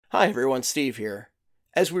Hi everyone, Steve here.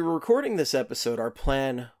 As we were recording this episode, our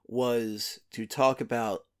plan was to talk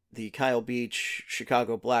about the Kyle Beach,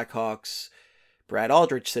 Chicago Blackhawks, Brad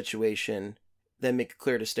Aldrich situation, then make a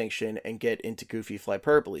clear distinction and get into goofy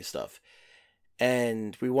flyperbole stuff.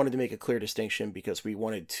 And we wanted to make a clear distinction because we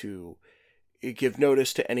wanted to give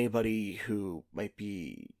notice to anybody who might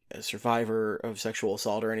be a survivor of sexual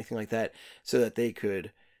assault or anything like that, so that they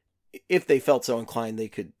could, if they felt so inclined, they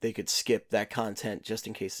could skip that content just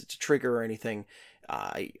in case it's a trigger or anything.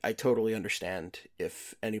 I totally understand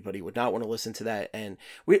if anybody would not want to listen to that, and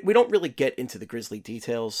we don't really get into the grisly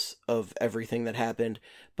details of everything that happened,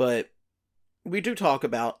 but we do talk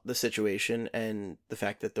about the situation and the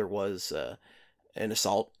fact that there was an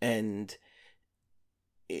assault, and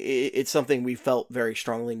it's something we felt very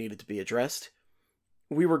strongly needed to be addressed.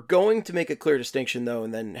 We were going to make a clear distinction, though,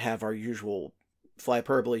 and then have our usual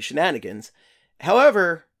flyperbole shenanigans.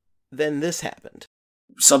 However, then this happened.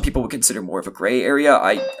 Some people would consider more of a gray area.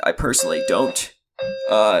 I personally don't.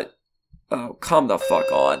 Oh, come the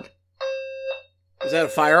fuck on. Is that a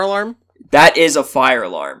fire alarm? That is a fire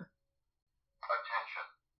alarm.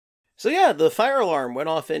 So yeah, the fire alarm went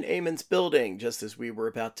off in Eamon's building just as we were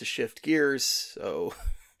about to shift gears, so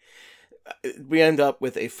we end up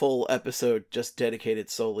with a full episode just dedicated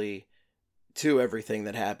solely to everything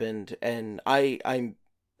that happened, and I'm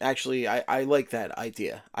actually, I like that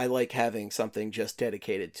idea. I like having something just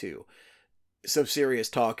dedicated to some serious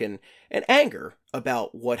talk and anger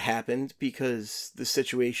about what happened, because the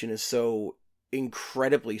situation is so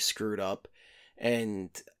incredibly screwed up, and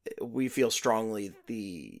we feel strongly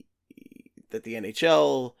that the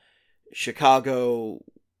NHL, Chicago,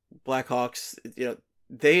 Blackhawks,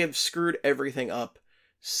 they have screwed everything up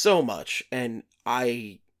so much, and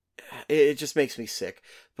it just makes me sick.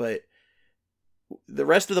 But the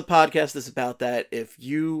rest of the podcast is about that. If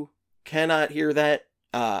you cannot hear that,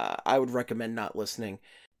 I would recommend not listening.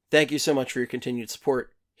 Thank you so much for your continued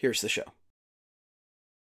support. Here's the show.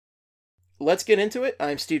 Let's get into it.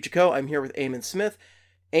 I'm Steve Jaco. I'm here with Eamon Smith.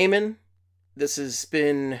 Eamon, this has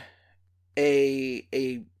been I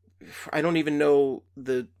don't even know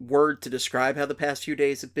the word to describe how the past few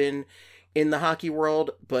days have been in the hockey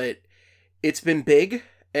world, but it's been big,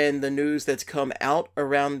 and the news that's come out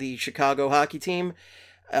around the Chicago hockey team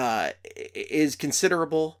is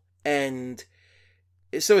considerable. And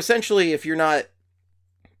so essentially, if you're not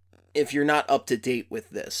up to date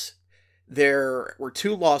with this, there were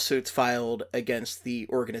 2 lawsuits filed against the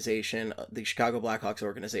organization, the Chicago Blackhawks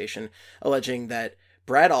organization, alleging that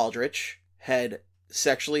Brad Aldrich had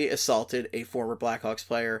sexually assaulted a former Blackhawks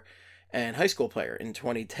player and high school player in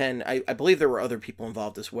 2010. I believe there were other people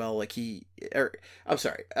involved as well. It was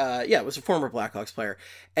a former Blackhawks player.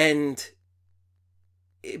 And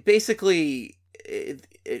it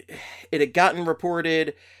had gotten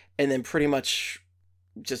reported and then pretty much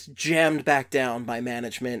just jammed back down by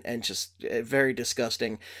management, and just very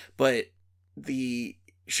disgusting. But the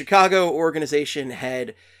Chicago organization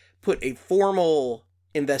had put a formal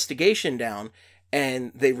investigation down,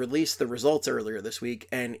 and they released the results earlier this week,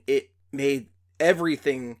 and it made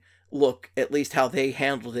everything look, at least how they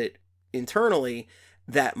handled it internally,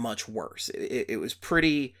 that much worse. It was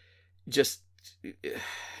pretty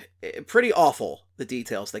awful, the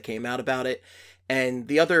details that came out about it. And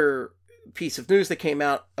the other piece of news that came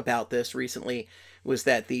out about this recently was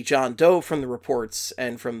that the John Doe from the reports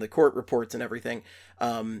and from the court reports and everything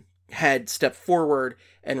had stepped forward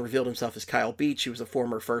and revealed himself as Kyle Beach. He was a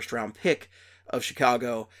former first-round pick of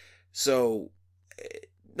Chicago. So,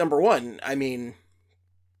 number one, I mean,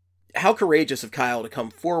 how courageous of Kyle to come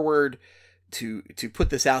forward, to put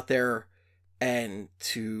this out there, and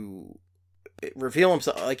to reveal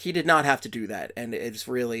himself. Like, he did not have to do that, and it's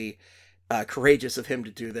really courageous of him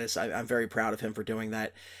to do this. I'm very proud of him for doing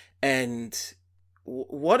that. And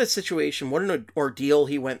what a situation, what an ordeal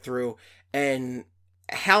he went through, and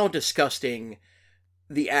how disgusting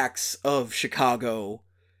the acts of Chicago,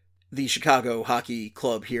 the Chicago Hockey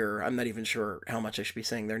Club here. I'm not even sure how much I should be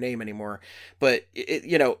saying their name anymore, but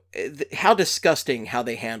how disgusting how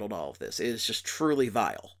they handled all of this. It is just truly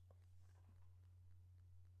vile.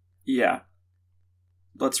 Yeah.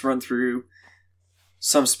 Let's run through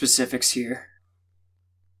some specifics here.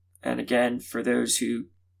 And again, for those who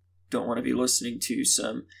don't want to be listening to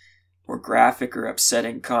some more graphic or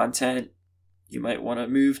upsetting content, you might want to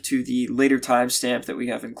move to the later timestamp that we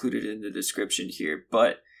have included in the description here.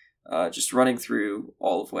 But just running through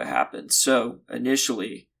all of what happened. So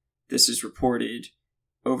initially, this is reported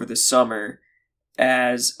over the summer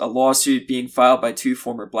as a lawsuit being filed by 2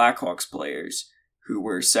 former Blackhawks players who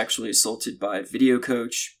were sexually assaulted by video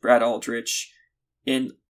coach Brad Aldrich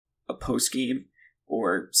in a post-game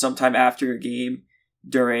or sometime after a game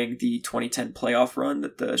during the 2010 playoff run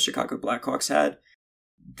that the Chicago Blackhawks had.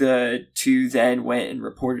 The two then went and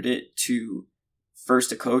reported it to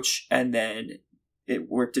first a coach, and then it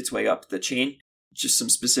worked its way up the chain. Just some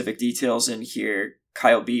specific details in here.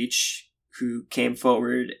 Kyle Beach, who came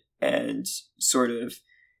forward and sort of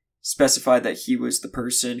specified that he was the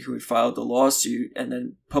person who had filed the lawsuit and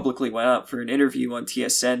then publicly went out for an interview on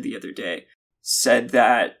TSN the other day, said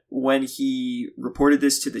that when he reported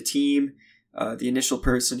this to the team, the initial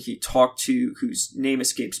person he talked to, whose name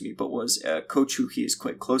escapes me, but was a coach who he is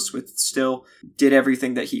quite close with still, did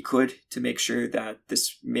everything that he could to make sure that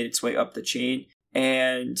this made its way up the chain.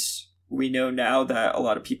 And we know now that a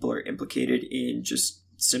lot of people are implicated in just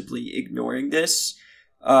simply ignoring this.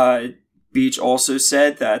 Beach also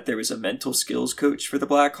said that there was a mental skills coach for the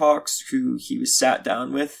Blackhawks who he was sat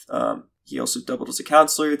down with. He also doubled as a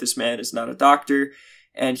counselor. This man is not a doctor.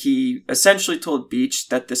 And he essentially told Beach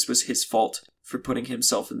that this was his fault for putting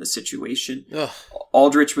himself in the situation. Ugh.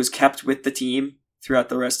 Aldrich was kept with the team throughout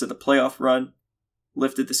the rest of the playoff run,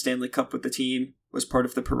 lifted the Stanley Cup with the team, was part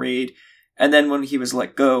of the parade. And then when he was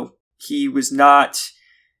let go, he was not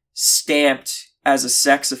stamped as a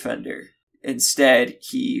sex offender. Instead,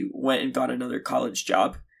 he went and got another college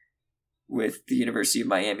job with the University of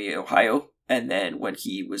Miami, Ohio. And then when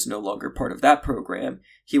he was no longer part of that program,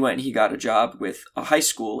 he went and he got a job with a high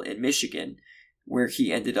school in Michigan, where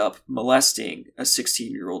he ended up molesting a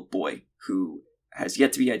 16-year-old boy who has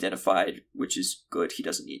yet to be identified, which is good. He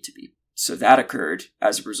doesn't need to be. So that occurred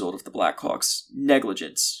as a result of the Blackhawks'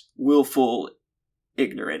 negligence, willful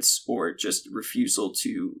ignorance, or just refusal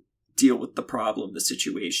to deal with the problem, the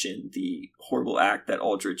situation, the horrible act that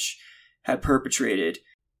Aldrich had perpetrated.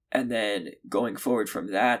 And then going forward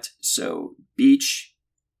from that, so Beach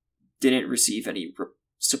didn't receive any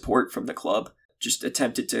support from the club, just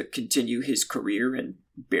attempted to continue his career and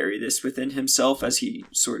bury this within himself, as he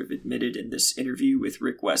sort of admitted in this interview with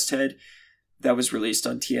Rick Westhead that was released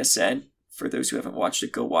on TSN. For those who haven't watched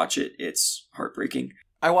it, go watch it. It's heartbreaking.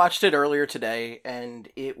 I watched it earlier today, and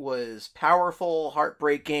it was powerful,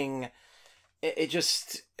 heartbreaking.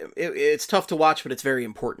 It's tough to watch, but it's very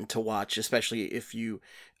important to watch, especially if you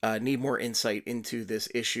need more insight into this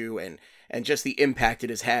issue and just the impact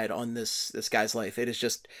it has had on this guy's life. It is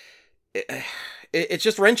just it's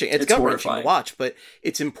just wrenching. It's gut wrenching to watch, but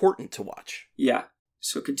it's important to watch. Yeah.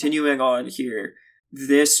 So continuing on here,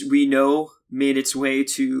 this we know made its way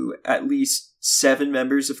to at least 7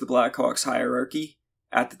 members of the Blackhawks hierarchy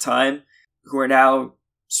at the time, who are now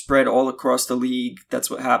spread all across the league. That's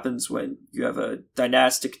what happens when you have a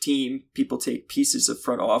dynastic team. People take pieces of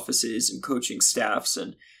front offices and coaching staffs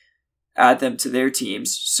and add them to their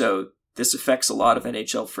teams. So this affects a lot of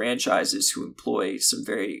NHL franchises who employ some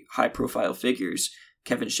very high-profile figures.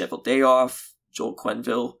 Kevin Cheveldayoff, Joel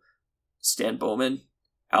Quenneville, Stan Bowman,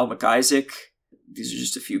 Al McIsaac. These are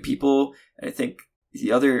just a few people. And I think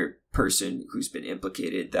the other person who's been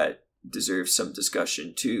implicated that deserves some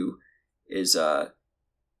discussion too is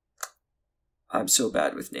I'm so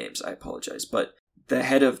bad with names, I apologize, but the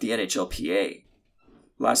head of the NHLPA,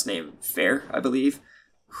 last name Fair, I believe,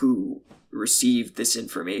 who received this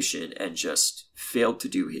information and just failed to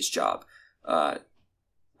do his job. I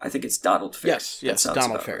think it's Donald Fair. Yes,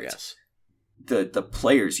 Donald Fair, right. Yes. The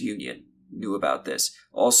players' union knew about this.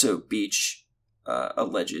 Also, Beach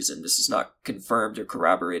alleges, and this is not confirmed or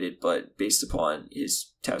corroborated, but based upon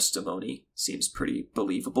his testimony, seems pretty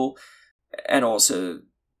believable. And also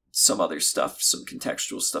some other stuff, some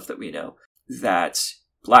contextual stuff that we know, that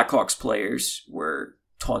Blackhawks players were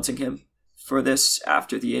taunting him for this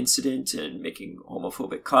after the incident and making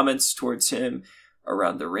homophobic comments towards him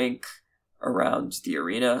around the rink, around the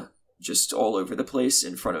arena, just all over the place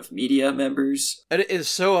in front of media members. It is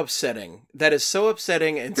so upsetting. That is so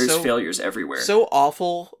upsetting, and there's failures everywhere. So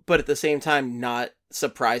awful, but at the same time not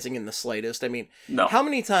surprising in the slightest. I mean, no. How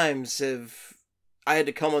many times have I had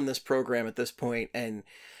to come on this program at this point and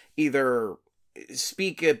either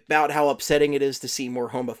speak about how upsetting it is to see more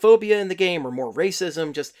homophobia in the game or more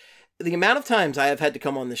racism? Just the amount of times I have had to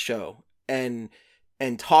come on this show and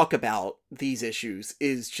talk about these issues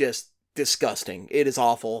is just disgusting. It is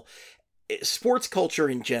awful. Sports culture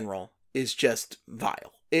in general is just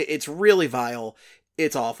vile. It's really vile.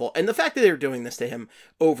 It's awful. And the fact that they're doing this to him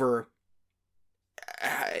over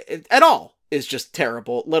at all is just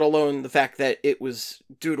terrible, let alone the fact that it was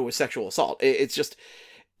due to a sexual assault.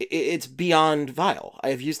 It's beyond vile. I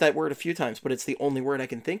have used that word a few times, but it's the only word I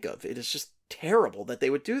can think of. It is just terrible that they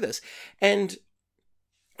would do this. And,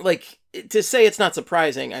 like, to say it's not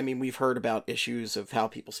surprising, I mean, we've heard about issues of how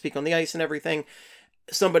people speak on the ice and everything.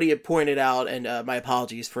 somebody had pointed out, and my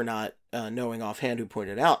apologies for not knowing offhand who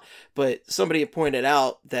pointed out, but somebody had pointed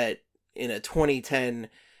out that in a 2010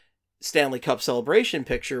 Stanley Cup celebration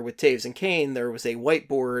picture with Taves and Kane, there was a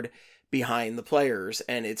whiteboard behind the players,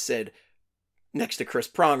 and it said, next to Chris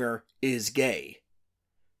Pronger, is gay.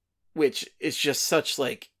 Which is just such,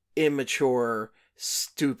 like, immature,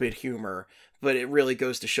 stupid humor, but it really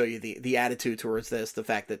goes to show you the attitude towards this, the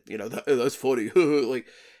fact that, that's funny, like,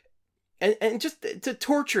 and just to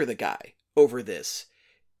torture the guy over this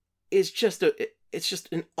is just it's just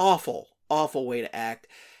an awful, awful way to act.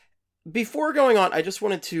 Before going on, I just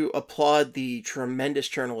wanted to applaud the tremendous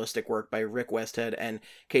journalistic work by Rick Westhead and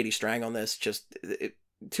Katie Strang on this.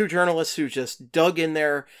 Two journalists who just dug in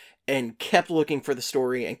there and kept looking for the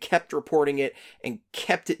story and kept reporting it and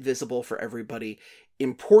kept it visible for everybody.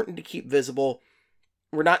 Important to keep visible.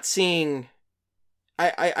 We're not seeing...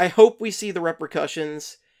 I hope we see the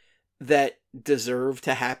repercussions that deserve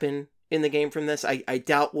to happen in the game from this. I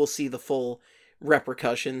doubt we'll see the full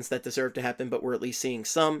repercussions that deserve to happen, but we're at least seeing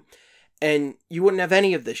some. And you wouldn't have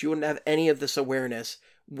any of this. You wouldn't have any of this awareness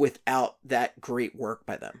without that great work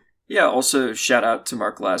by them. Yeah, also shout out to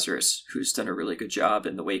Mark Lazarus, who's done a really good job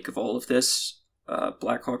in the wake of all of this.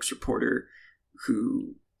 Blackhawks reporter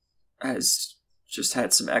who has just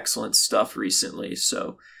had some excellent stuff recently.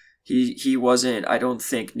 So he wasn't, I don't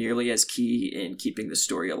think, nearly as key in keeping the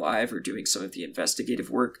story alive or doing some of the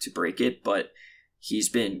investigative work to break it, but he's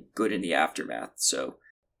been good in the aftermath. So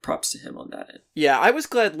props to him on that end. Yeah, I was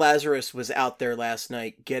glad Lazarus was out there last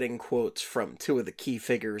night getting quotes from two of the key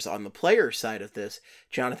figures on the player side of this,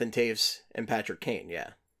 Jonathan Taves and Patrick Kane,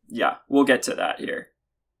 yeah. Yeah, we'll get to that here.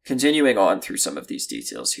 Continuing on through some of these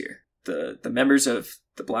details here. The members of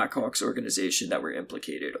the Blackhawks organization that were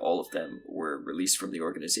implicated, all of them were released from the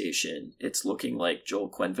organization. It's looking like Joel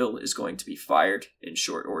Quenneville is going to be fired in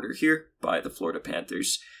short order here by the Florida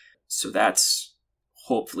Panthers. So that's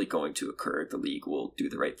hopefully going to occur. The league will do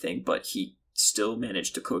the right thing, but he still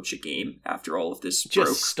managed to coach a game after all of this broke,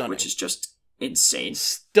 stunning. Which is just insane.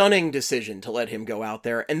 Stunning decision to let him go out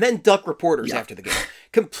there and then duck reporters after the game.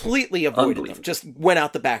 Completely avoided them. Just went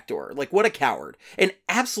out the back door. Like, what a coward. An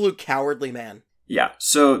absolute cowardly man. Yeah,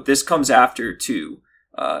 so this comes after, too,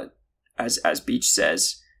 as Beach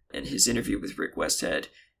says in his interview with Rick Westhead,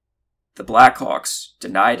 the Blackhawks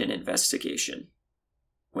denied an investigation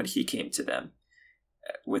when he came to them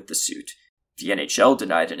with the suit. The NHL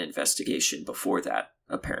denied an investigation before that,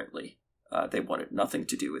 apparently. They wanted nothing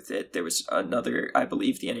to do with it. There was another, I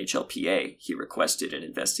believe the NHLPA, he requested an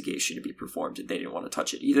investigation to be performed and they didn't want to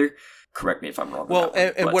touch it either. Correct me if I'm wrong. Well,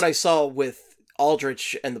 and what I saw with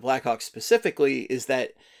Aldrich and the Blackhawks specifically is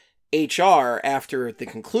that HR, after the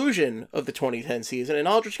conclusion of the 2010 season, and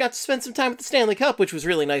Aldrich got to spend some time at the Stanley Cup, which was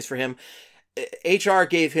really nice for him, HR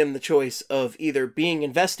gave him the choice of either being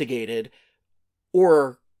investigated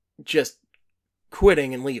or just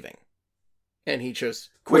quitting and leaving. And he chose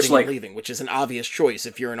quitting and leaving, which is an obvious choice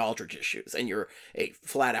if you're in Aldrich's shoes and you're a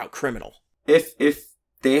flat-out criminal. If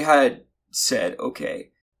they had said,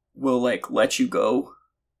 okay, we'll, let you go,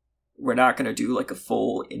 we're not going to do, a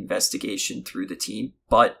full investigation through the team,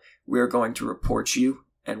 but we're going to report you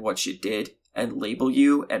and what you did and label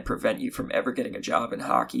you and prevent you from ever getting a job in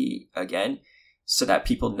hockey again so that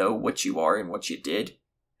people know what you are and what you did,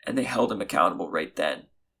 and they held him accountable right then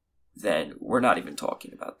we're not even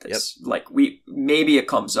talking about this. Yep. Maybe it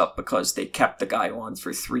comes up because they kept the guy on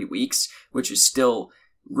for 3 weeks, which is still,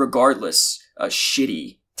 regardless, a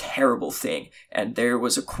shitty, terrible thing. And there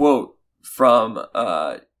was a quote from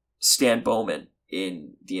Stan Bowman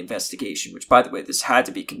in the investigation, which, by the way, this had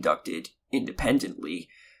to be conducted independently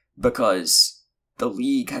because the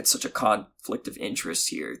league had such a conflict of interest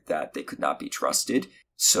here that they could not be trusted.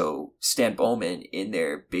 So Stan Bowman in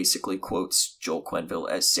there basically quotes Joel Quenneville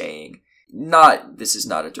as saying, this is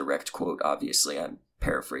not a direct quote, obviously, I'm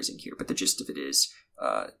paraphrasing here, but the gist of it is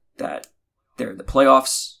that they're in the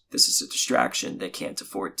playoffs, this is a distraction, they can't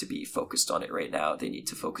afford to be focused on it right now, they need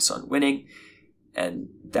to focus on winning, and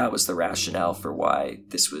that was the rationale for why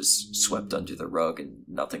this was swept under the rug and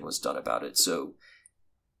nothing was done about it. So,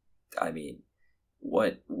 I mean,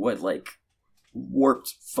 what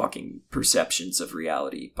warped fucking perceptions of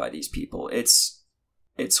reality by these people. It's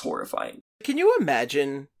horrifying. Can you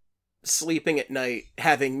imagine sleeping at night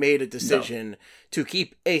having made a decision to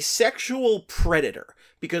keep a sexual predator?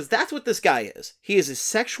 Because that's what this guy is. He is a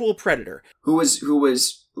sexual predator. Who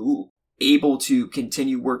was able to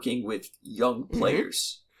continue working with young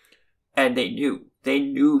players. Mm-hmm. And they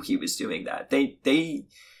knew he was doing that.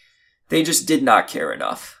 They just did not care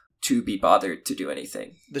enough to be bothered to do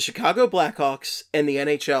anything. The Chicago Blackhawks and the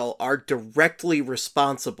NHL are directly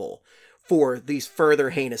responsible for these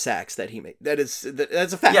further heinous acts that he made. That's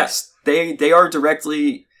a fact. Yes, they are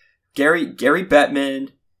directly Gary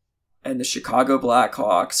Bettman and the Chicago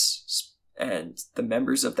Blackhawks and the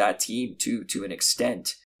members of that team to an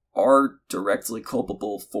extent are directly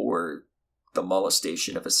culpable for the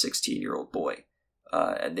molestation of a 16-year-old boy.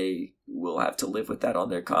 And they will have to live with that on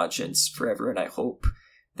their conscience forever. And I hope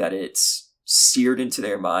that it's seared into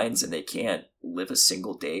their minds and they can't live a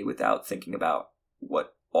single day without thinking about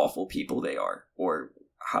what awful people they are, or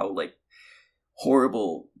how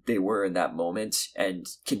horrible they were in that moment, and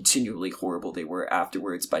continually horrible they were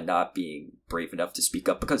afterwards by not being brave enough to speak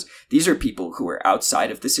up, because these are people who are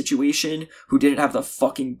outside of the situation, who didn't have the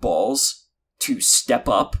fucking balls to step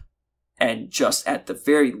up and just at the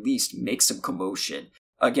very least make some commotion.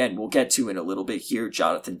 Again, we'll get to in a little bit here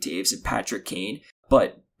Jonathan Toews and Patrick Kane,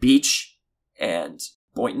 but Beach and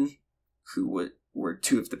Boynton, who were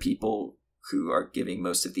two of the people who are giving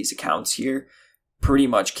most of these accounts here, pretty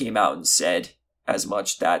much came out and said as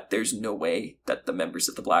much, that there's no way that the members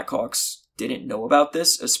of the Blackhawks didn't know about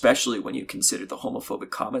this, especially when you consider the homophobic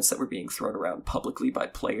comments that were being thrown around publicly by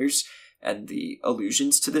players and the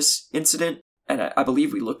allusions to this incident. And I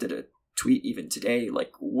believe we looked at a tweet even today,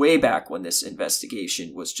 way back when this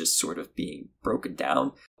investigation was just sort of being broken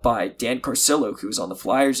down, by Dan Carcillo, who was on the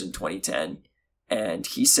Flyers in 2010. And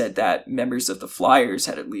he said that members of the Flyers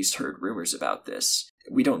had at least heard rumors about this.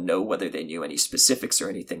 We don't know whether they knew any specifics or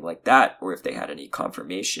anything like that, or if they had any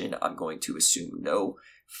confirmation. I'm going to assume no,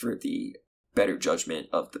 for the better judgment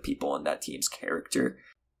of the people on that team's character.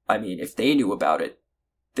 I mean, if they knew about it,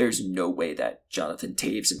 there's no way that Jonathan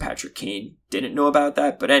Toews and Patrick Kane didn't know about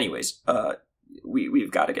that. But anyways,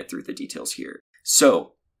 we've got to get through the details here.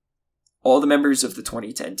 So, all the members of the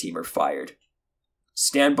 2010 team are fired.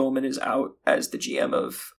 Stan Bowman is out as the GM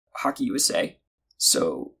of Hockey USA.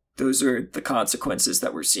 So those are the consequences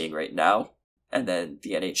that we're seeing right now. And then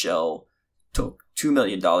the NHL took $2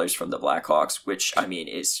 million from the Blackhawks, which, I mean,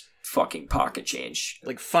 is fucking pocket change.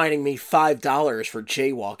 Like fining me $5 for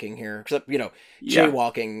jaywalking here. Except,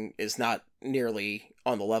 jaywalking is not nearly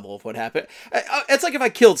on the level of what happened. It's like if I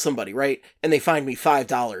killed somebody, right? And they fined me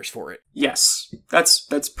 $5 for it. Yes.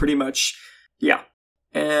 That's pretty much, yeah.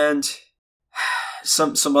 And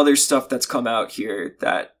some other stuff that's come out here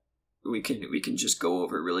that we can just go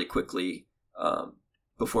over really quickly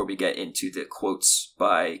before we get into the quotes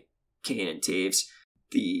by Kane and Toews.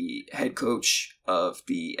 The head coach of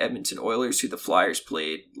the Edmonton Oilers, who the Flyers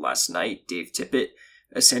played last night, Dave Tippett,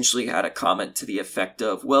 essentially had a comment to the effect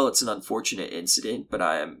of, well, it's an unfortunate incident, but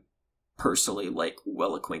I am personally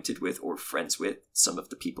well acquainted with or friends with some of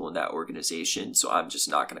the people in that organization, so I'm just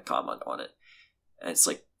not going to comment on it. And it's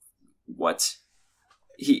like, what?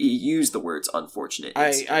 He used the words unfortunate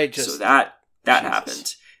incident. So that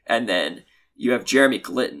happened. And then you have Jeremy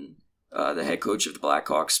Colliton, the head coach of the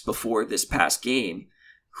Blackhawks, before this past game,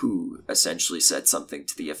 who essentially said something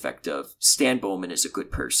to the effect of, Stan Bowman is a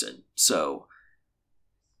good person. So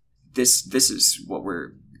this is what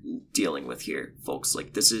we're dealing with here, folks.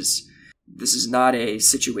 This is not a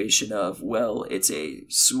situation of, well, it's a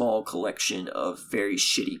small collection of very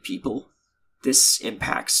shitty people. This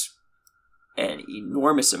impacts an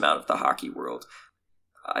enormous amount of the hockey world.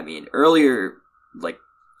 I mean, earlier,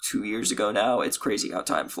 2 years ago now, it's crazy how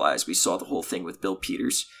time flies. We saw the whole thing with Bill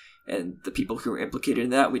Peters and the people who were implicated in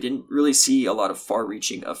that. We didn't really see a lot of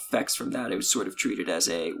far-reaching effects from that. It was sort of treated as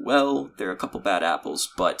there are a couple bad apples,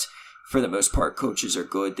 but for the most part, coaches are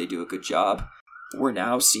good. They do a good job. We're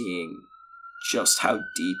now seeing just how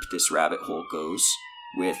deep this rabbit hole goes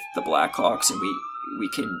with the Blackhawks, and we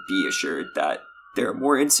can be assured that there are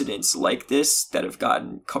more incidents like this that have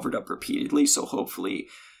gotten covered up repeatedly, so hopefully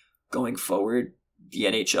going forward, the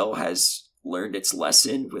NHL has learned its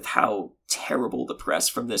lesson with how terrible the press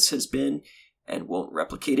from this has been and won't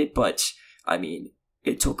replicate it. But, I mean,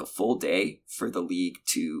 it took a full day for the league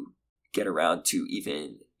to get around to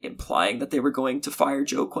even implying that they were going to fire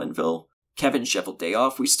Joe Quenneville. Kevin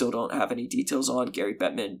Cheveldayoff, we still don't have any details on. Gary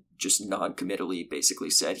Bettman just non-committally basically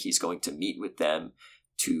said he's going to meet with them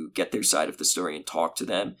to get their side of the story and talk to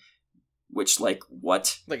them, which,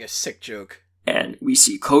 what? Like a sick joke. And we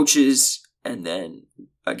see coaches, and then,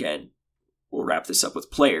 again, we'll wrap this up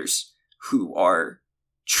with players who are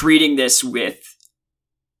treating this with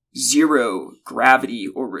zero gravity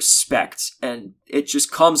or respect, and it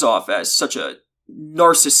just comes off as such a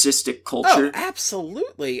narcissistic culture. Oh,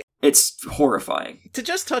 absolutely. It's horrifying. To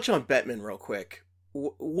just touch on Bettman real quick,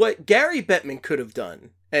 what Gary Bettman could have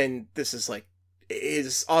done, and this is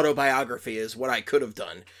his autobiography is what I could have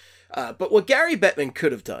done. But what Gary Bettman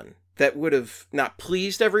could have done that would have not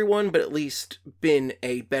pleased everyone, but at least been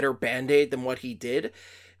a better Band-Aid than what he did,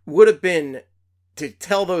 would have been to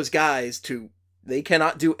tell those guys they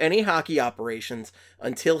cannot do any hockey operations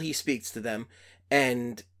until he speaks to them,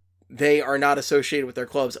 and they are not associated with their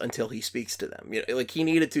clubs until he speaks to them. Like, he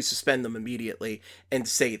needed to suspend them immediately and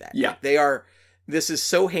say that. Yeah. Like, this is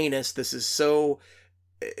so heinous. This is so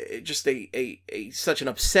just such an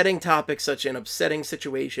upsetting topic, such an upsetting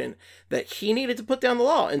situation, that he needed to put down the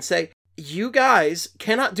law and say, you guys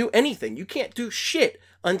cannot do anything. You can't do shit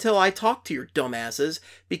until I talk to your dumbasses,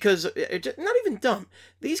 because not even dumb.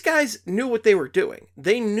 These guys knew what they were doing.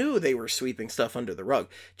 They knew they were sweeping stuff under the rug.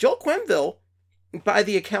 Joel Quenneville, by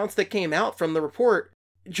the accounts that came out from the report,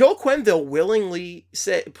 Joel Quenneville willingly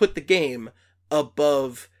put the game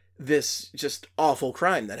above this just awful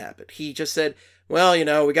crime that happened. He just said, well,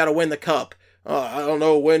 we got to win the cup. I don't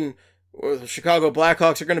know when the Chicago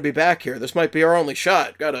Blackhawks are going to be back here. This might be our only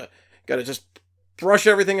shot. Gotta just brush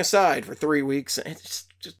everything aside for 3 weeks. It's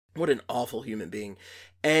just what an awful human being.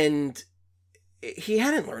 And he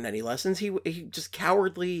hadn't learned any lessons. He just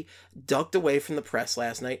cowardly ducked away from the press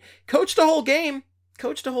last night. Coached a whole game.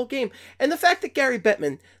 And the fact that Gary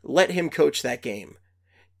Bettman let him coach that game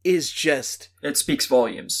is just... It speaks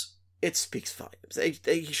volumes.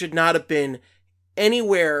 He should not have been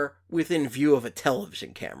anywhere within view of a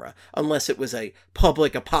television camera unless it was a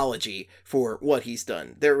public apology for what he's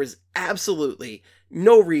done. There was absolutely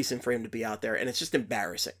no reason for him to be out there, and it's just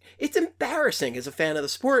embarrassing. It's embarrassing as a fan of the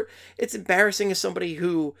sport. It's embarrassing as somebody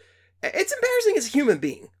who... It's embarrassing as a human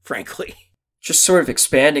being, frankly. Just sort of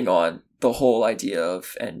expanding on the whole idea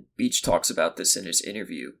of, and Beach talks about this in his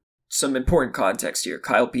interview, some important context here.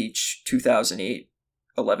 Kyle Beach, 2008,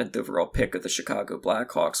 11th overall pick of the Chicago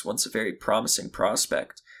Blackhawks, once a very promising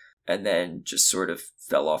prospect, and then just sort of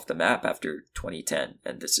fell off the map after 2010.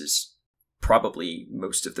 And this is probably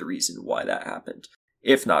most of the reason why that happened,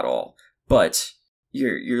 if not all. But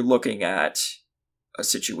you're looking at a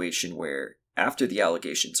situation where, after the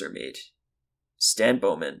allegations are made, Stan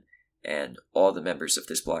Bowman and all the members of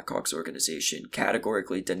this Blackhawks organization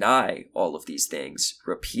categorically deny all of these things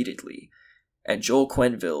repeatedly. And Joel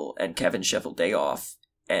Quenneville and Kevin Cheveldayoff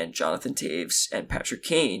and Jonathan Toews and Patrick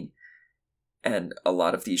Kane and a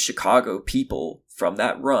lot of these Chicago people from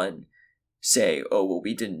that run say, oh, well,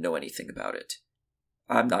 we didn't know anything about it.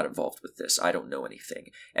 I'm not involved with this. I don't know anything.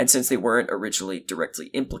 And since they weren't originally directly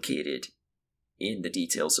implicated in the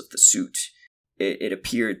details of the suit, it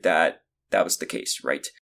appeared that that was the case, right?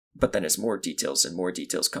 But then as more details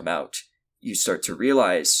come out, you start to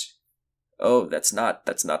realize, oh, that's not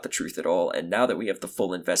the truth at all. And now that we have the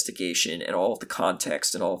full investigation and all of the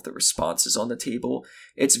context and all of the responses on the table,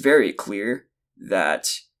 it's very clear that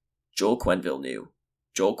Joel Quenneville knew.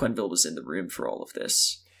 Joel Quenneville was in the room for all of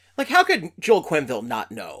this. Like, how could Joel Quenneville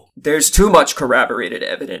not know? There's too much corroborated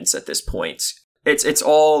evidence at this point. It's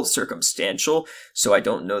all circumstantial, so I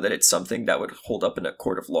don't know that it's something that would hold up in a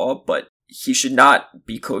court of law, but he should not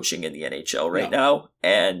be coaching in the NHL right now.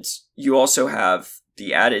 And you also have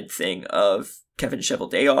the added thing of Kevin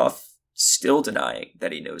Cheveldayoff still denying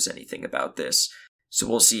that he knows anything about this. So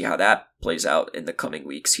we'll see how that plays out in the coming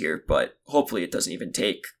weeks here, but hopefully it doesn't even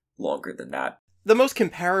take longer than that. The most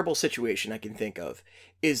comparable situation I can think of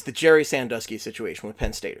is the Jerry Sandusky situation with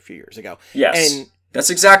Penn State a few years ago. Yes. And that's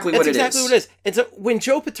exactly what it is. That's exactly what it is. And so when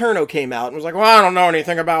Joe Paterno came out and was like, well, I don't know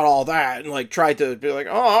anything about all that, and like tried to be like,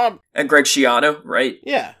 and Greg Schiano, right?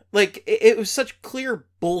 Yeah. Like, it was such clear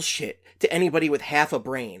bullshit to anybody with half a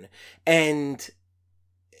brain. And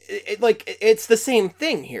it's the same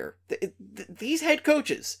thing here. These head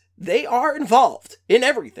coaches, they are involved in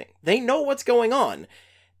everything. They know what's going on.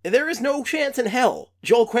 There is no chance in hell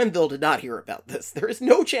Joel Quenneville did not hear about this. There is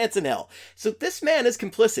no chance in hell. So this man is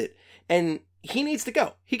complicit, and he needs to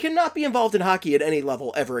go. He cannot be involved in hockey at any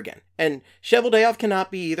level ever again. And Cheveldayoff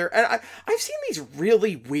cannot be either. And I've seen these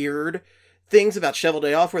really weird things about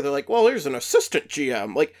Cheveldayoff where they're like, well, there's an assistant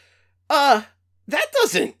GM. Like, that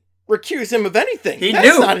doesn't recuse him of anything.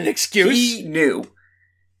 That's not an excuse. He knew.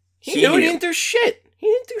 He knew he didn't do shit.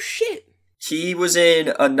 He was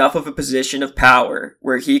in enough of a position of power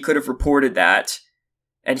where he could have reported that,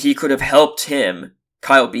 and he could have helped him,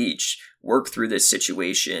 Kyle Beach, work through this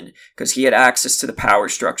situation, because he had access to the power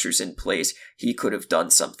structures in place. He could have done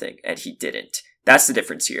something, and he didn't. That's the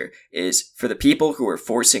difference here, is for the people who are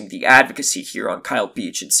forcing the advocacy here on Kyle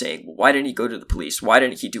Beach and saying, well, why didn't he go to the police? Why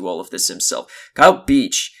didn't he do all of this himself? Kyle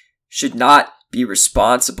Beach should not be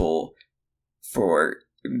responsible for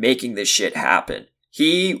making this shit happen.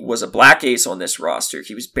 He was a black ace on this roster.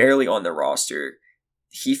 He was barely on the roster.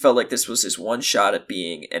 he felt like this was his one shot at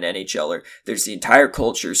being an NHLer. There's the entire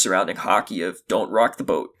culture surrounding hockey of don't rock the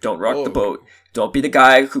boat, don't rock the boat, don't be the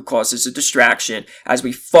guy who causes a distraction, as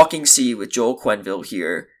we fucking see with Joel Quenneville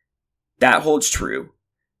here. That holds true.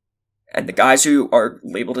 And the guys who are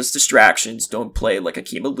labeled as distractions don't play like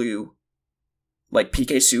Akim Aliu, like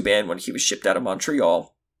PK Subban when he was shipped out of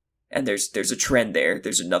Montreal. And there's a trend there.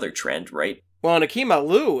 There's another trend, right? Well, and Akim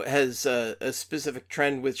Aliu has a specific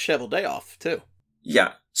trend with Cheveldayoff, too.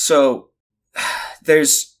 Yeah, so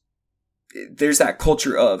there's that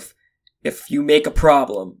culture of if you make a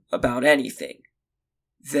problem about anything,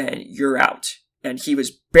 then you're out. And he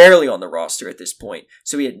was barely on the roster at this point,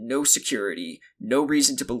 so he had no security, no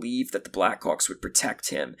reason to believe that the Blackhawks would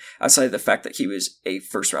protect him, outside of the fact that he was a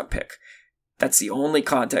first-round pick. That's the only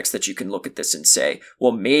context that you can look at this and say,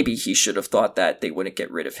 well, maybe he should have thought that they wouldn't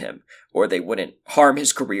get rid of him, or they wouldn't harm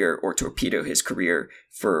his career or torpedo his career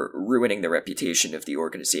for ruining the reputation of the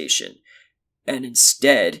organization. And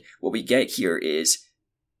instead, what we get here is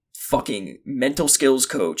fucking mental skills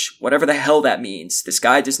coach, whatever the hell that means. This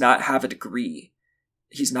guy does not have a degree.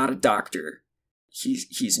 He's not a doctor.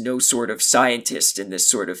 He's no sort of scientist in this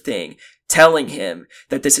sort of thing, telling him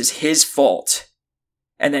that this is his fault.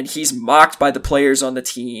 And then he's mocked by the players on the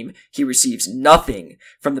team. He receives nothing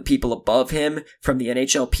from the people above him, from the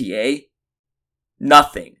NHLPA.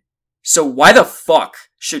 Nothing. So why the fuck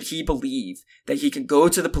should he believe that he can go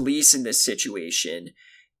to the police in this situation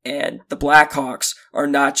and the Blackhawks are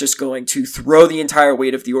not just going to throw the entire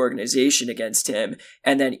weight of the organization against him,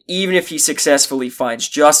 and then even if he successfully finds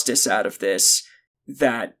justice out of this,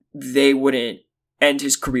 that they wouldn't end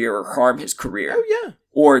his career or harm his career? Oh, yeah.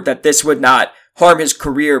 Or that this would not harm his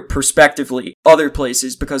career prospectively other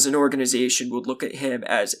places because an organization would look at him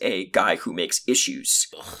as a guy who makes issues.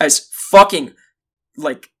 As fucking,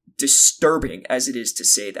 disturbing as it is to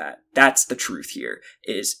say that, that's the truth here,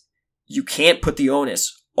 is you can't put the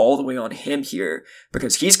onus all the way on him here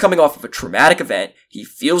because he's coming off of a traumatic event, he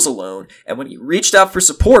feels alone, and when he reached out for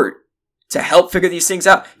support to help figure these things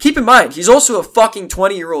out, keep in mind, he's also a fucking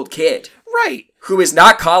 20-year-old kid. Right. Who is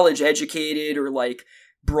not college educated or,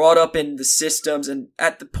 brought up in the systems, and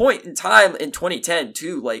at the point in time in 2010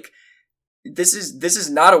 too, this is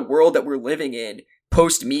not a world that we're living in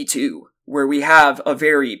post Me Too, where we have a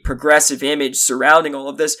very progressive image surrounding all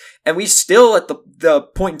of this, and we still at the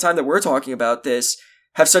point in time that we're talking about this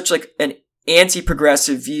have such an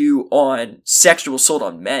anti-progressive view on sexual assault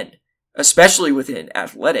on men, especially within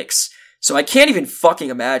athletics. So I can't even fucking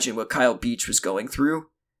imagine what Kyle Beach was going through.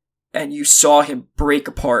 And you saw him break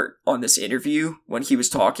apart on this interview when he was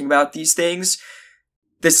talking about these things.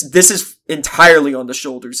 This is entirely on the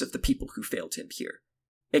shoulders of the people who failed him here.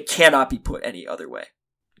 It cannot be put any other way.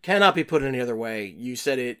 Cannot be put any other way. You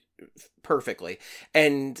said it perfectly.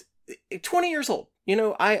 And 20 years old.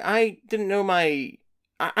 I didn't know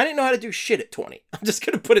I didn't know how to do shit at 20. I'm just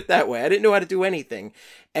going to put it that way. I didn't know how to do anything.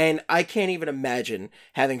 And I can't even imagine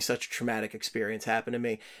having such a traumatic experience happen to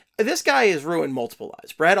me. This guy has ruined multiple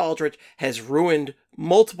lives. Brad Aldrich has ruined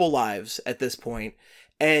multiple lives at this point.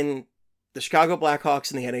 And the Chicago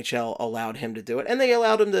Blackhawks and the NHL allowed him to do it. And they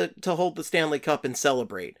allowed him to hold the Stanley Cup and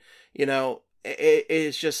celebrate. It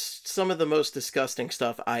is just some of the most disgusting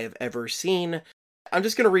stuff I have ever seen. I'm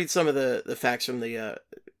just going to read some of the facts from the...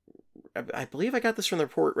 I believe I got this from the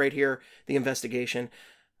report right here, the investigation.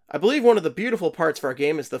 I believe one of the beautiful parts of our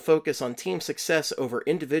game is the focus on team success over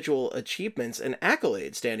individual achievements and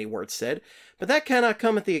accolades, Danny Wirtz said, but that cannot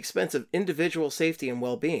come at the expense of individual safety and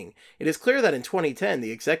well-being. It is clear that in 2010,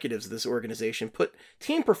 the executives of this organization put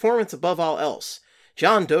team performance above all else.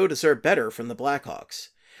 John Doe deserved better from the Blackhawks.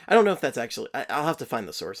 I don't know if that's actually... I'll have to find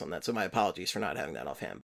the source on that, so my apologies for not having that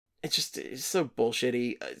offhand. It's so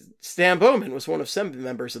bullshitty. Stan Bowman was one of 7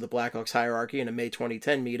 members of the Blackhawks hierarchy in a May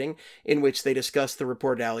 2010 meeting in which they discussed the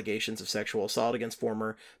reported allegations of sexual assault against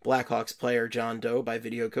former Blackhawks player John Doe by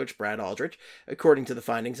video coach Brad Aldrich, according to the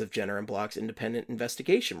findings of Jenner and Block's independent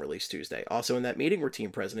investigation released Tuesday. Also in that meeting were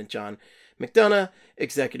team president John McDonough,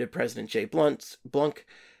 executive president Jay Blunk,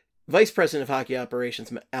 Vice President of Hockey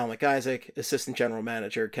Operations Al McIsaac, Assistant General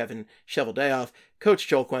Manager Kevin Cheveldayoff, Coach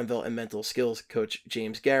Joel Quenneville, and Mental Skills Coach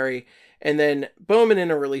James Gary. And then Bowman,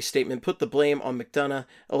 in a release statement, put the blame on McDonough.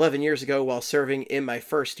 11 years ago, while serving in my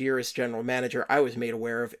first year as General Manager, I was made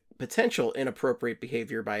aware of potential inappropriate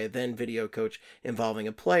behavior by a then video coach involving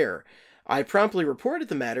a player. I promptly reported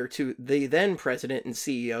the matter to the then President and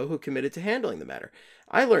CEO who committed to handling the matter.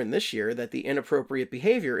 I learned this year that the inappropriate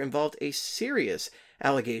behavior involved a serious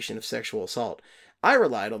allegation of sexual assault. I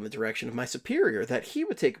relied on the direction of my superior that he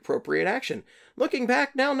would take appropriate action. Looking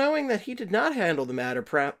back now, knowing that he did not handle the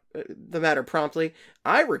matter promptly,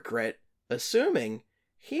 I regret assuming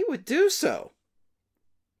he would do so.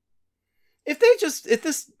 If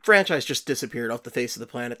this franchise just disappeared off the face of the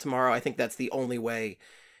planet tomorrow, I think that's the only way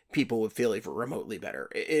people would feel even remotely better.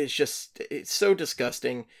 It's so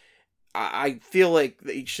disgusting. I feel like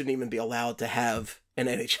they shouldn't even be allowed to have an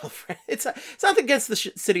NHL franchise. It's not against the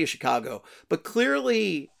city of Chicago, but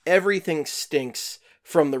clearly everything stinks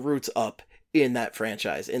from the roots up in that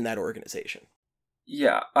franchise, in that organization.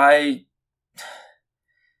 Yeah,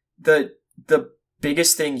 the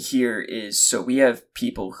biggest thing here is, so we have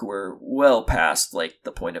people who are well past like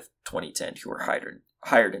the point of 2010 who are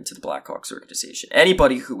hired into the Blackhawks organization.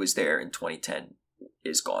 Anybody who was there in 2010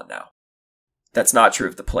 is gone now. That's not true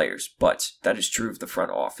of the players, but that is true of the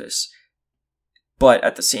front office. But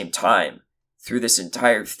at the same time, through this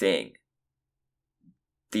entire thing,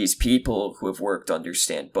 these people who have worked under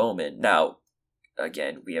Stan Bowman, now,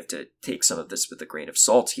 again, we have to take some of this with a grain of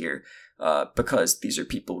salt here, because these are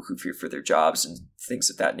people who fear for their jobs and things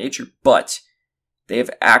of that nature, but they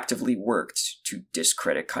have actively worked to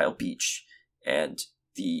discredit Kyle Beach and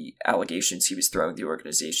the allegations he was throwing the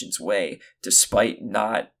organization's way. Despite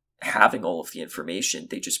not having all of the information,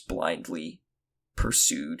 they just blindly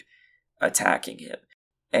pursued attacking him.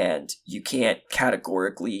 And you can't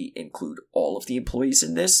categorically include all of the employees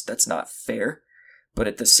in this. That's not fair. But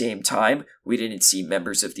at the same time, we didn't see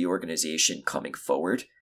members of the organization coming forward.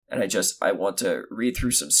 And I want to read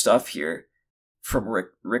through some stuff here from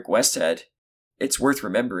Rick Westhead. It's worth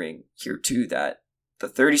remembering here too that the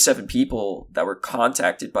 37 people that were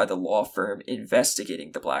contacted by the law firm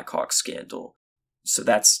investigating the Blackhawks scandal, so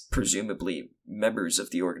that's presumably members of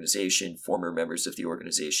the organization, former members of the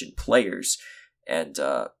organization, players, and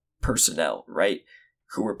personnel, right,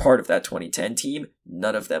 who were part of that 2010 team,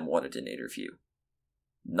 none of them wanted an interview.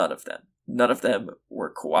 None of them. None of them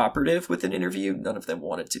were cooperative with an interview. None of them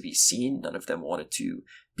wanted to be seen. None of them wanted to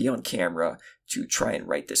be on camera to try and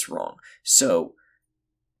right this wrong. So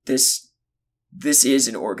this is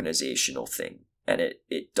an organizational thing, and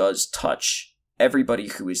it does touch everybody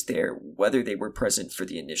who is there, whether they were present for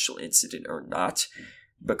the initial incident or not,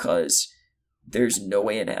 because there's no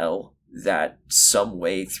way in hell that some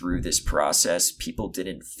way through this process people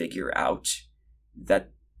didn't figure out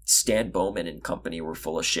that Stan Bowman and company were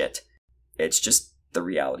full of shit. It's just the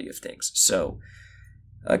reality of things. So,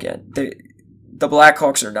 again, the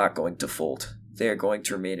Blackhawks are not going to fold. They're going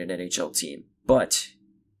to remain an NHL team. But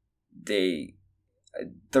the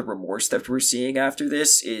remorse that we're seeing after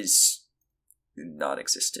this is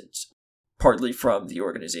non-existent. Partly from the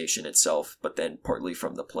organization itself, but then partly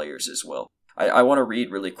from the players as well. I want to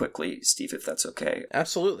read really quickly, Steve, if that's okay.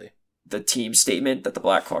 Absolutely. The team statement that the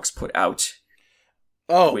Blackhawks put out.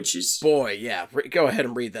 Oh, which is, boy, yeah. Go ahead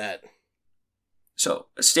and read that. So,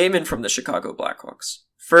 a statement from the Chicago Blackhawks.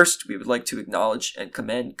 First, we would like to acknowledge and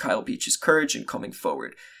commend Kyle Beach's courage in coming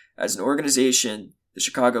forward. As an organization, the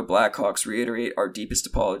Chicago Blackhawks reiterate our deepest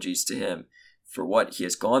apologies to him for what he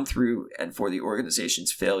has gone through and for the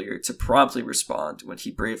organization's failure to promptly respond when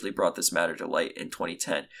he bravely brought this matter to light in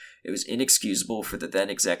 2010. It was inexcusable for the then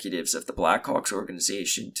executives of the Blackhawks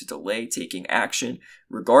organization to delay taking action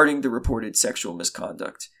regarding the reported sexual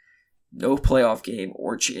misconduct. No playoff game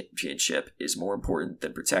or championship is more important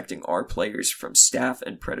than protecting our players from staff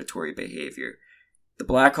and predatory behavior. The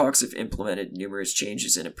Blackhawks have implemented numerous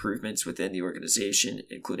changes and improvements within the organization,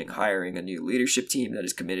 including hiring a new leadership team that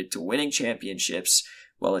is committed to winning championships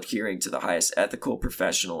while adhering to the highest ethical,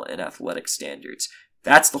 professional, and athletic standards.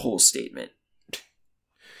 That's the whole statement.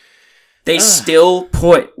 They still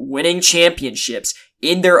put winning championships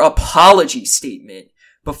in their apology statement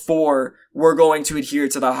before we're going to adhere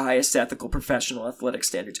to the highest ethical, professional, athletic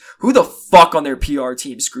standards. Who the fuck on their PR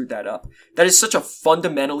team screwed that up? That is such a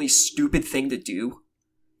fundamentally stupid thing to do.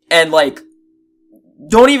 And like,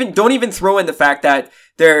 don't even throw in the fact that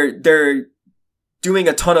they're doing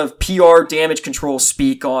a ton of PR damage control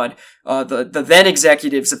speak on the then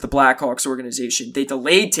executives of the Blackhawks organization. They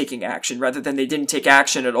delayed taking action rather than they didn't take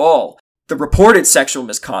action at all. The reported sexual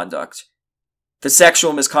misconduct. The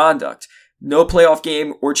sexual misconduct. No playoff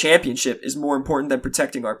game or championship is more important than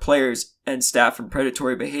protecting our players and staff from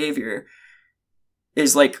predatory behavior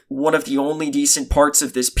is like one of the only decent parts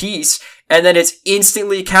of this piece. And then it's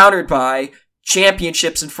instantly countered by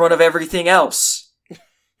championships in front of everything else.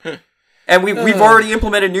 And we've already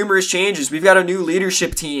implemented numerous changes. We've got a new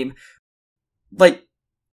leadership team. Like,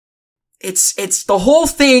 it's the whole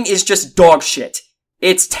thing is just dog shit.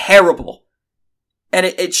 It's terrible. And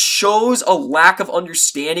it shows a lack of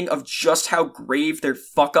understanding of just how grave their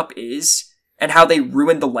fuck up is and how they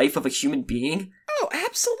ruined the life of a human being. Oh,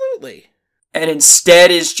 absolutely. And instead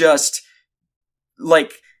is just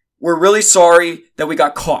like, we're really sorry that we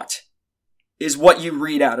got caught. is what you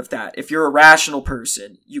read out of that. If you're a rational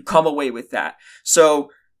person, you come away with that.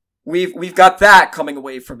 So we've got that coming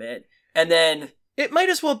away from it. And then it might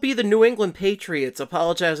as well be the New England Patriots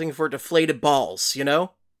apologizing for deflated balls, you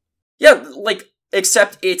know? Yeah, like,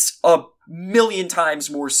 except it's a million times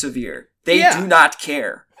more severe. They do not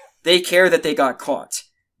care. They care that they got caught.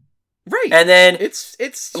 Right. And then it's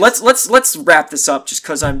just, let's wrap this up just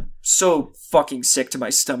because I'm so fucking sick to my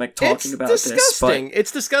stomach talking about this.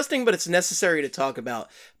 It's disgusting, but it's necessary to talk about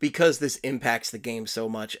because this impacts the game so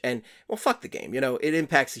much. And, well, fuck the game. You know, it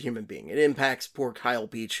impacts the human being. It impacts poor Kyle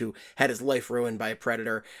Beach, who had his life ruined by a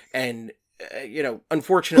predator. And, you know,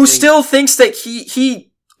 unfortunately... Who still thinks that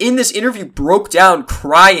he in this interview, broke down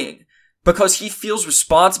crying because he feels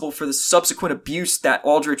responsible for the subsequent abuse that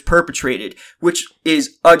Aldridge perpetrated, which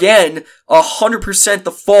is, again, 100%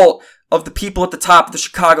 the fault of the people at the top of the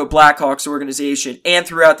Chicago Blackhawks organization and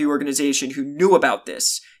throughout the organization who knew about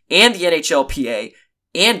this, and the NHLPA,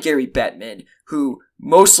 and Gary Bettman, who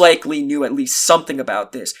most likely knew at least something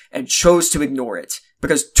about this and chose to ignore it.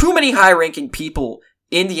 Because too many high-ranking people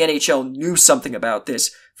in the NHL knew something about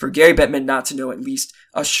this for Gary Bettman not to know at least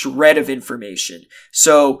a shred of information.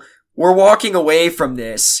 So we're walking away from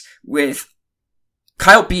this with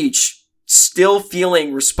Kyle Beach still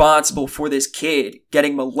feeling responsible for this kid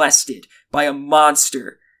getting molested by a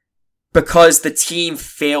monster because the team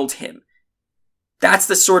failed him. That's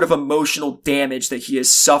the sort of emotional damage that he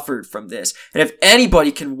has suffered from this. And if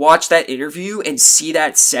anybody can watch that interview and see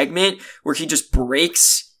that segment where he just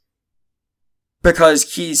breaks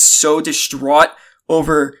because he's so distraught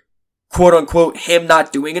over quote unquote him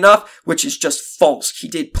not doing enough, which is just false. He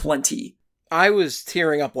did plenty. I was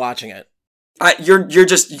tearing up watching it.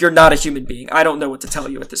 You're not a human being. I don't know what to tell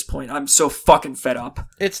you at this point. I'm so fucking fed up.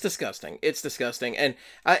 It's disgusting. It's disgusting. And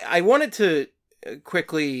I wanted to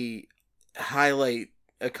quickly highlight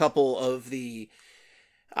a couple of the,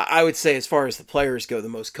 I would say, as far as the players go, the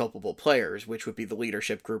most culpable players, which would be the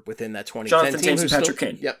leadership group within that 2010 Jonathan team. Toews and Patrick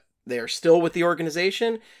Kane. Yep. They are still with the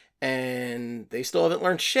organization, and they still haven't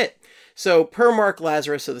learned shit. So, per Mark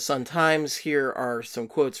Lazarus of the Sun-Times, here are some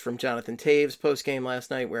quotes from Jonathan Toews post-game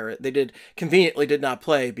last night, where they conveniently did not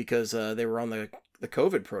play because they were on the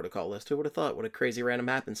COVID protocol list. Who would have thought? What a crazy random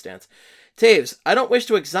happenstance. Toews, I don't wish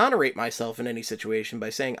to exonerate myself in any situation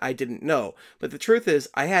by saying I didn't know, but the truth is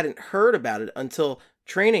I hadn't heard about it until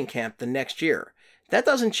training camp the next year. That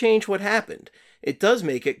doesn't change what happened. It doesn't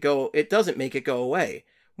make it go away.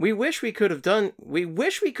 We wish we could have done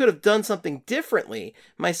something differently,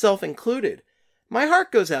 myself included. My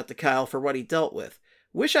heart goes out to Kyle for what he dealt with.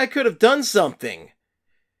 Wish I could have done something.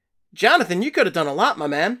 Jonathan, you could have done a lot, my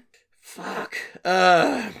man. Fuck.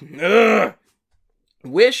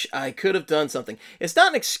 Wish I could have done something. It's not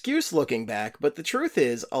an excuse looking back, but the truth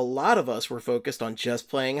is, a lot of us were focused on just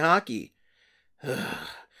playing hockey.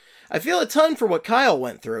 I feel a ton for what Kyle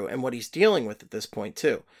went through and what he's dealing with at this point,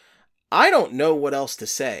 too. I don't know what else to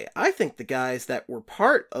say. I think the guys that were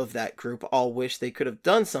part of that group all wish they could have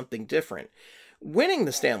done something different. Winning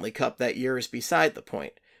the Stanley Cup that year is beside the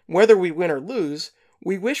point. Whether we win or lose,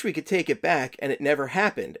 we wish we could take it back and it never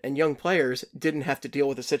happened, and young players didn't have to deal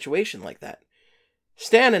with a situation like that.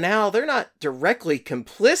 Stan and Al, they're not directly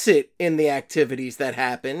complicit in the activities that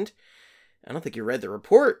happened. I don't think you read the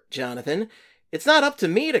report, Jonathan. It's not up to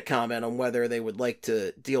me to comment on whether they would like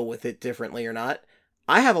to deal with it differently or not.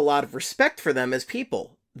 I have a lot of respect for them as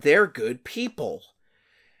people. They're good people.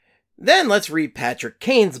 Then let's read Patrick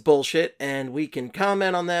Kane's bullshit, and we can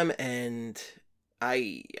comment on them, and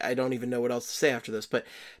I don't even know what else to say after this, but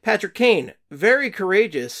Patrick Kane, very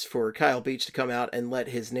courageous for Kyle Beach to come out and let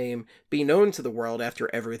his name be known to the world after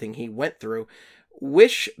everything he went through.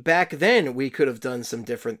 Wish back then we could have done some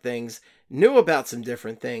different things, knew about some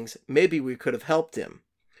different things, maybe we could have helped him.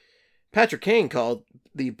 Patrick Kane called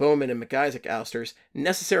the Bowman and McIsaac ousters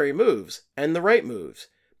necessary moves and the right moves.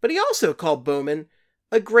 But he also called Bowman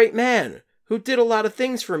a great man who did a lot of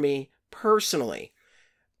things for me personally.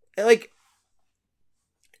 Like,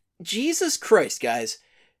 Jesus Christ, guys.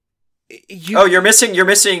 You're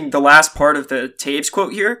missing the last part of the Toews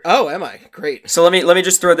quote here. Oh, am I? Great. So let me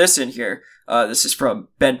just throw this in here. This is from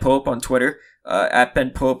Ben Pope on Twitter, at Ben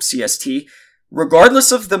Pope CST.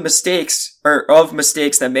 Regardless of the mistakes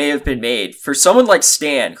that may have been made, for someone like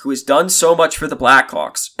Stan, who has done so much for the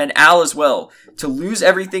Blackhawks, and Al as well, to lose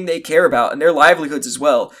everything they care about and their livelihoods as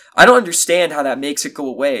well, I don't understand how that makes it go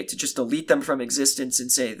away, to just delete them from existence and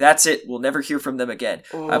say, that's it, we'll never hear from them again.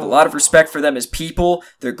 Oh. I have a lot of respect for them as people.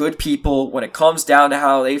 They're good people. When it comes down to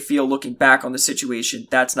how they feel looking back on the situation,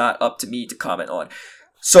 that's not up to me to comment on.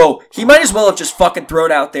 So he might as well have just fucking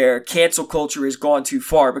thrown out there, cancel culture has gone too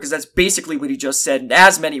far, because that's basically what he just said in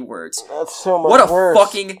as many words. That's so much worse. What a worse.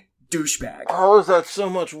 Fucking douchebag. How is that so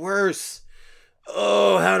much worse?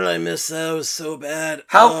 Oh, how did I miss that? That was so bad.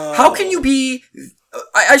 How can you be...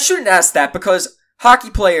 I shouldn't ask that, because hockey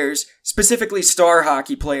players, specifically star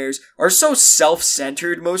hockey players, are so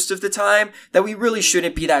self-centered most of the time that we really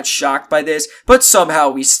shouldn't be that shocked by this, but somehow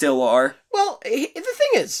we still are. Well, the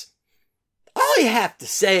thing is, all you have to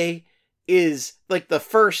say is, like, the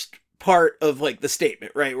first part of, like, the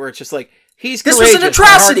statement, right? Where it's just like, he's courageous. This was an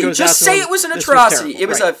atrocity! Just say it was an atrocity! It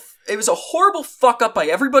was a horrible fuck up by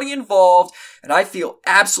everybody involved, and I feel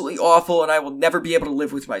absolutely awful, and I will never be able to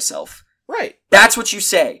live with myself. Right. That's what you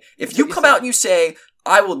say. If you come out and you say,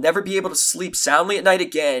 I will never be able to sleep soundly at night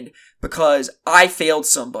again because I failed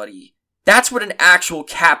somebody, that's what an actual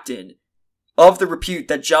captain of the repute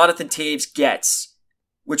that Jonathan Toews gets,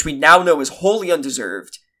 which we now know is wholly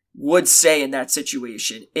undeserved, would say in that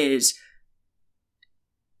situation is,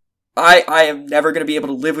 I am never going to be able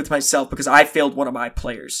to live with myself because I failed one of my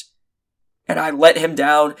players. And I let him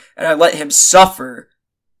down, and I let him suffer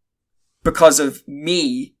because of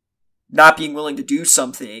me not being willing to do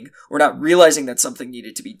something, or not realizing that something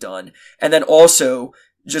needed to be done. And then also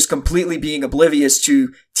just completely being oblivious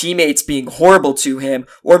to teammates being horrible to him,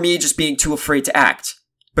 or me just being too afraid to act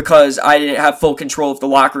because I didn't have full control of the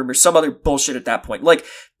locker room or some other bullshit at that point. Like,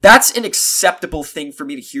 that's an acceptable thing for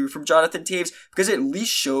me to hear from Jonathan Toews, because it at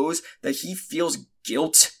least shows that he feels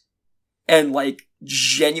guilt and, like,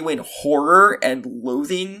 genuine horror and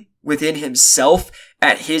loathing within himself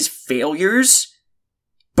at his failures.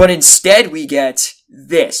 But instead we get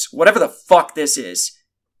this, whatever the fuck this is.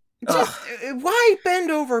 Just, why bend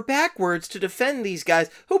over backwards to defend these guys,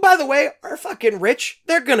 who, by the way, are fucking rich?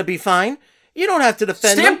 They're gonna be fine. You don't have to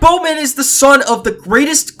defend Stan them. Bowman is the son of the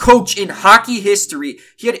greatest coach in hockey history.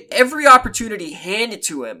 He had every opportunity handed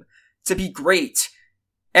to him to be great.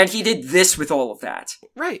 And he did this with all of that.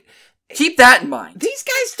 Right. Keep that in mind. These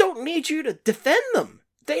guys don't need you to defend them.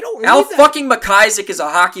 They don't need Al that. fucking McIsaac is a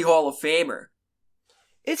Hockey Hall of Famer.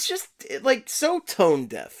 It's just, like, so tone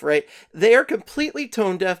deaf, right? They are completely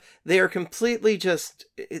tone deaf. They are completely just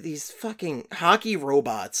these fucking hockey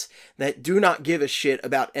robots that do not give a shit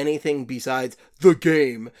about anything besides the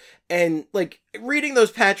game. And, like, reading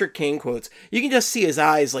those Patrick Kane quotes, you can just see his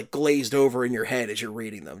eyes, like, glazed over in your head as you're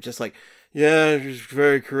reading them. Just like, yeah, it's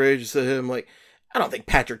very courageous of him. Like, I don't think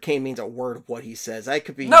Patrick Kane means a word of what he says. I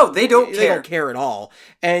could be... No, they don't care. They don't care at all.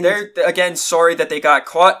 And they're, again, sorry that they got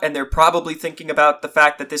caught, and they're probably thinking about the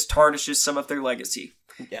fact that this tarnishes some of their legacy.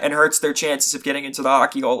 Yeah. And hurts their chances of getting into the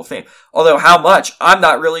Hockey Hall of Fame. Although how much, I'm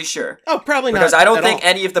not really sure. Oh, probably not. Because I don't think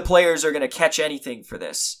any of the players are going to catch anything for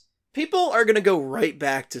this. People are going to go right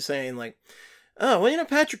back to saying, like, oh, well, you know,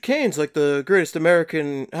 Patrick Kane's like the greatest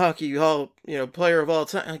American hockey hall, player of all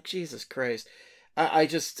time. Like, Jesus Christ. I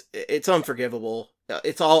just, it's unforgivable.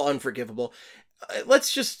 It's all unforgivable.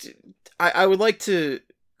 Let's just, I would like to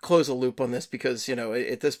close a loop on this because,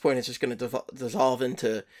 at this point it's just going to dissolve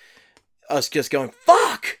into us just going,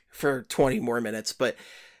 fuck, for 20 more minutes. But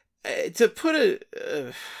to put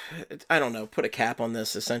put a cap on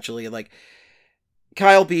this, essentially, like,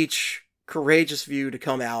 Kyle Beach, courageous of you to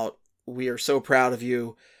come out. We are so proud of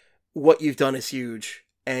you. What you've done is huge.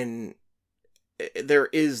 And there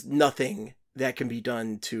is nothing that can be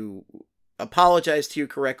done to apologize to you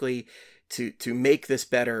correctly, to make this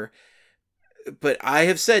better. But I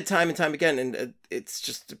have said time and time again, and it's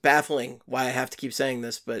just baffling why I have to keep saying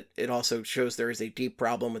this, but it also shows there is a deep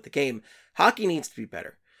problem with the game. Hockey needs to be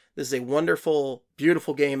better. This is a wonderful,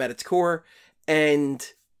 beautiful game at its core, and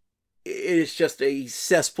it is just a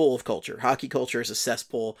cesspool of culture. Hockey culture is a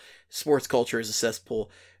cesspool. Sports culture is a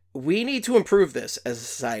cesspool. We need to improve this as a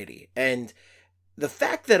society, and the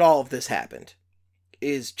fact that all of this happened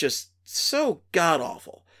is just so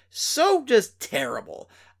god-awful. So just terrible.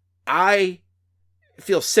 I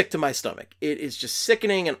feel sick to my stomach. It is just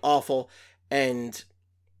sickening and awful, and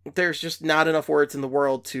there's just not enough words in the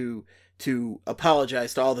world to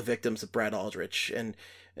apologize to all the victims of Brad Aldrich, and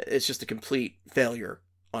it's just a complete failure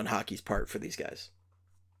on hockey's part for these guys.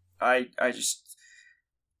 I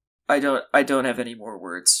don't have any more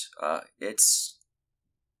words.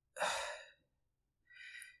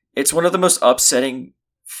 It's one of the most upsetting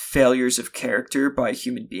failures of character by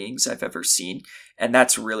human beings I've ever seen, and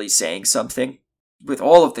that's really saying something. With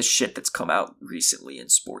all of the shit that's come out recently in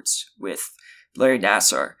sports, with Larry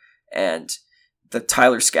Nassar and the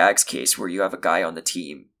Tyler Skaggs case where you have a guy on the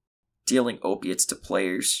team dealing opiates to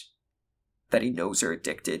players that he knows are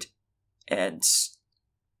addicted, and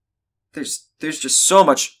there's just so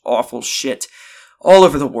much awful shit all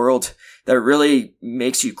over the world, that really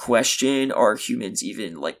makes you question, are humans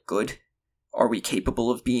even, like, good? Are we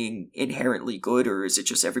capable of being inherently good, or is it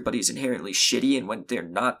just everybody's inherently shitty, and when they're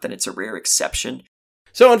not, then it's a rare exception?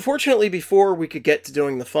 So unfortunately, before we could get to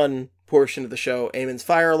doing the fun portion of the show, Eamon's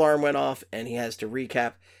fire alarm went off, and he has to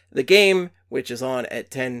recap the game, which is on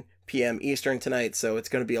at 10 p.m. Eastern tonight, so it's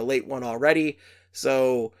going to be a late one already.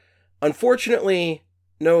 So unfortunately,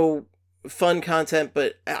 no fun content,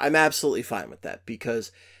 but I'm absolutely fine with that,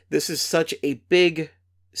 because this is such a big,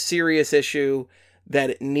 serious issue that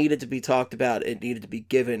it needed to be talked about. It needed to be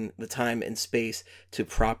given the time and space to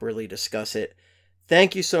properly discuss it.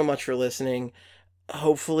 Thank you so much for listening.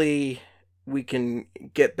 Hopefully we can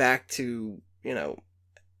get back to,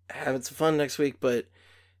 having some fun next week, but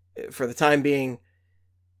for the time being,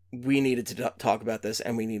 we needed to talk about this,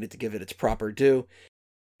 and we needed to give it its proper due.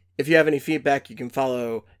 If you have any feedback, you can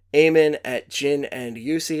follow Eamon at Jin and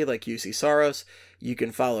UC, like UC Saros. You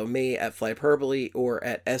can follow me at Flyperbole or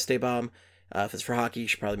at Estebomb. If it's for hockey, you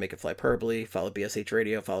should probably make it Flyperbole. Follow BSH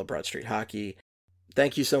Radio, follow Broad Street Hockey.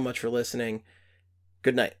 Thank you so much for listening.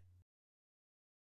 Good night.